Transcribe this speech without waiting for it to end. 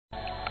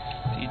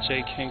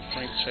DJ King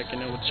Frank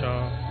checking in with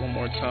y'all one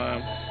more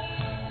time.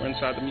 We're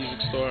inside the music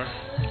store,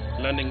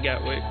 London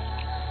Gatwick.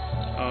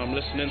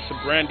 Listening to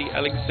Brandy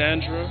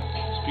Alexandra.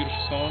 It's a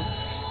beautiful song.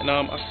 And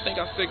I think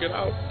I figured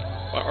out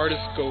why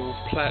artists go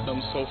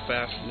platinum so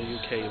fast in the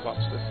UK.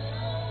 Watch this.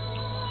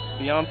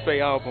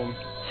 Beyonce album,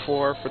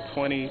 4 for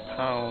 £20.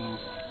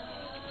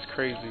 It's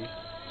crazy.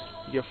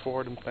 You get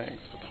 4 of them things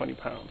for £20.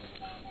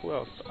 Who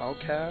else?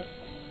 Outkast.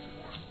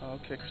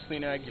 Okay,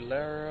 Christina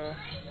Aguilera.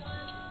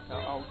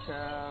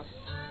 Outkast.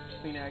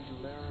 Christina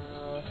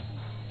Aguilera.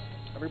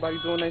 Everybody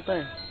doing their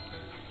thing.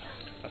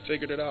 I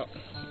figured it out.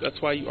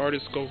 That's why you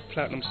artists go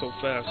platinum so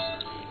fast.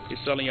 You're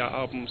selling your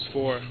albums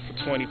for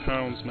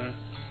 £20, man.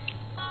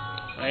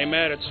 I ain't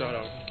mad at y'all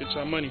though. Get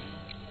y'all money.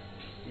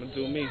 I'm gonna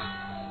do me.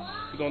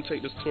 We're gonna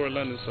take this tour of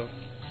London, so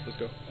let's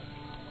go.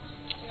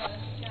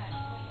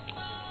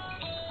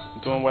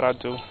 I'm doing what I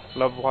do.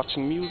 Love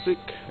watching music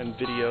and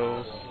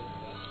videos,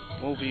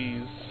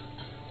 movies.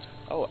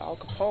 Oh, Al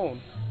Capone.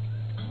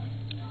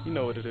 You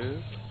know what it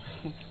is.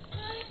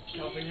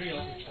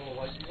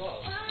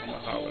 I'm a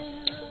holler.